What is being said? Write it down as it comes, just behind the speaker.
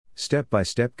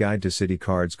Step-by-step guide to Citi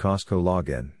Card's Costco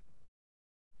login.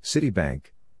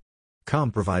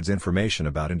 Citibank.com provides information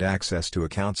about and access to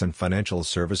accounts and financial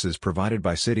services provided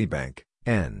by Citibank,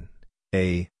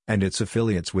 N.A., and its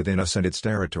affiliates within us and its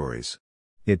territories.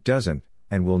 It doesn't,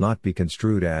 and will not be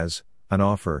construed as, an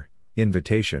offer,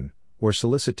 invitation, or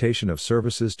solicitation of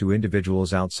services to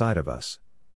individuals outside of us.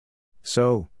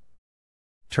 So,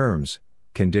 terms,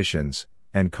 conditions,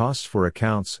 and costs for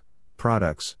accounts,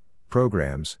 products,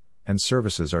 programs, and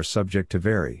services are subject to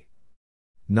vary.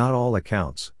 Not all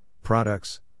accounts,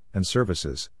 products, and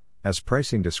services, as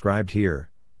pricing described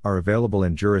here, are available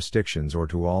in jurisdictions or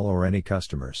to all or any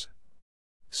customers.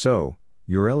 So,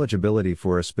 your eligibility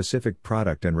for a specific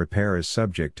product and repair is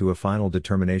subject to a final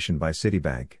determination by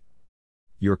Citibank.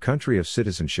 Your country of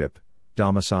citizenship,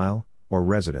 domicile, or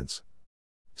residence.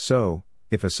 So,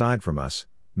 if aside from us,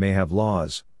 may have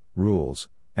laws, rules,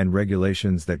 and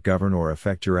regulations that govern or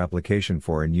affect your application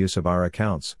for and use of our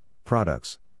accounts,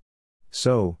 products,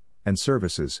 and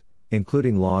services,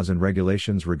 including laws and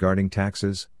regulations regarding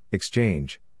taxes,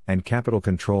 exchange, and capital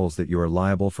controls that you are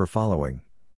liable for following.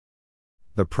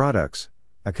 The products,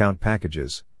 account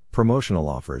packages, promotional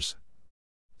offers,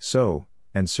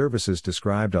 and services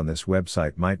described on this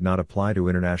website might not apply to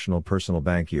International Personal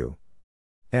Bank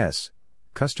U.S.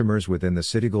 customers within the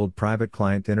Citigold Private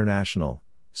Client International,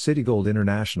 Citigold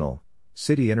International,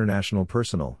 Citi International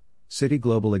Personal, Citi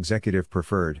Global Executive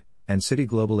Preferred, and Citi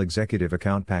Global Executive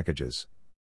Account Packages.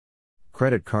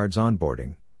 Credit cards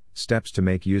onboarding. Steps to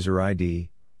make user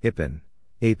ID, IPN.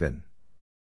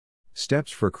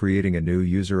 Steps for creating a new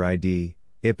user ID,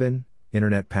 IPN,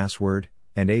 Internet password,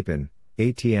 and APIN,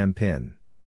 ATM PIN.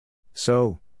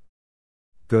 So,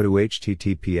 go to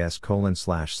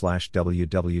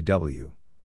https://www.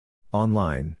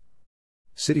 Online.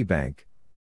 Citibank.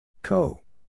 Co.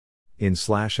 In/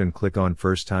 and click on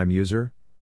First Time User.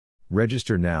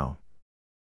 Register now.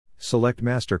 Select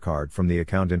MasterCard from the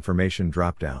Account Information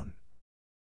dropdown.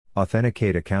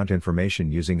 Authenticate account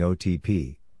information using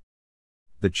OTP.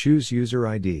 The Choose User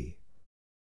ID.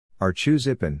 Or choose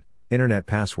IPN, Internet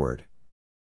password.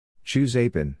 Choose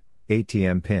APIN,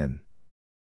 ATM PIN.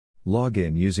 Log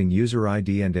in using user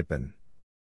ID and IPN.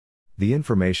 The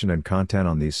information and content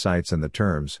on these sites and the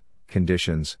terms,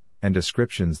 conditions, and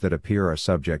descriptions that appear are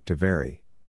subject to vary.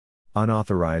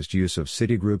 Unauthorized use of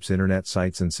Citigroup's Internet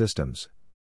sites and systems.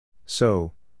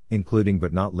 So, including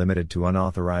but not limited to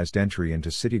unauthorized entry into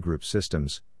Citigroup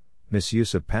systems,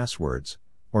 misuse of passwords,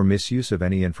 or misuse of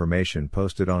any information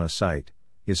posted on a site,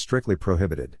 is strictly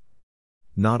prohibited.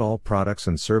 Not all products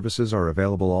and services are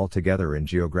available altogether in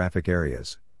geographic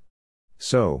areas.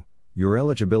 So, your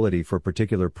eligibility for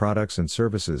particular products and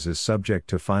services is subject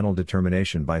to final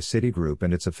determination by Citigroup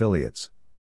and its affiliates.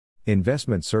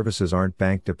 Investment services aren't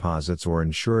bank deposits or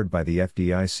insured by the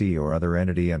FDIC or other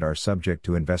entity and are subject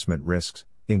to investment risks,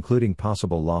 including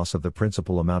possible loss of the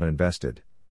principal amount invested.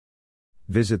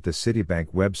 Visit the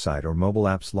Citibank website or mobile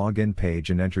app's login page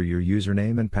and enter your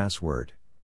username and password.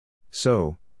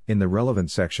 So, in the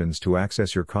relevant sections to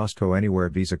access your Costco Anywhere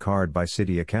Visa Card by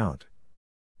Citi account.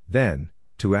 Then,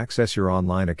 to access your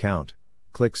online account,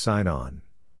 click Sign On.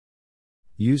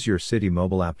 Use your Citi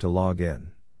mobile app to log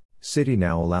in. Citi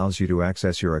now allows you to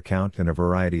access your account in a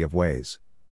variety of ways.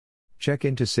 Check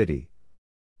into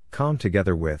Citi.com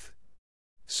together with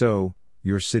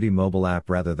your Citi mobile app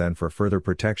rather than for further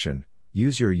protection,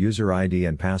 use your user ID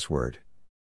and password.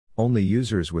 Only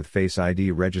users with Face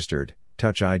ID registered,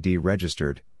 Touch ID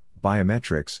registered,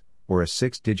 biometrics, or a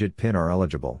 6-digit PIN are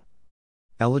eligible.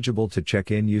 Eligible to check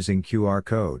in using QR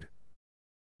code.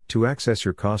 To access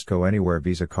your Costco Anywhere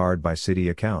Visa Card by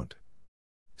Citi account.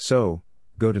 So,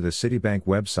 go to the Citibank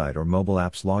website or mobile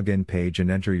app's login page and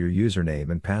enter your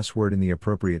username and password in the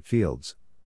appropriate fields.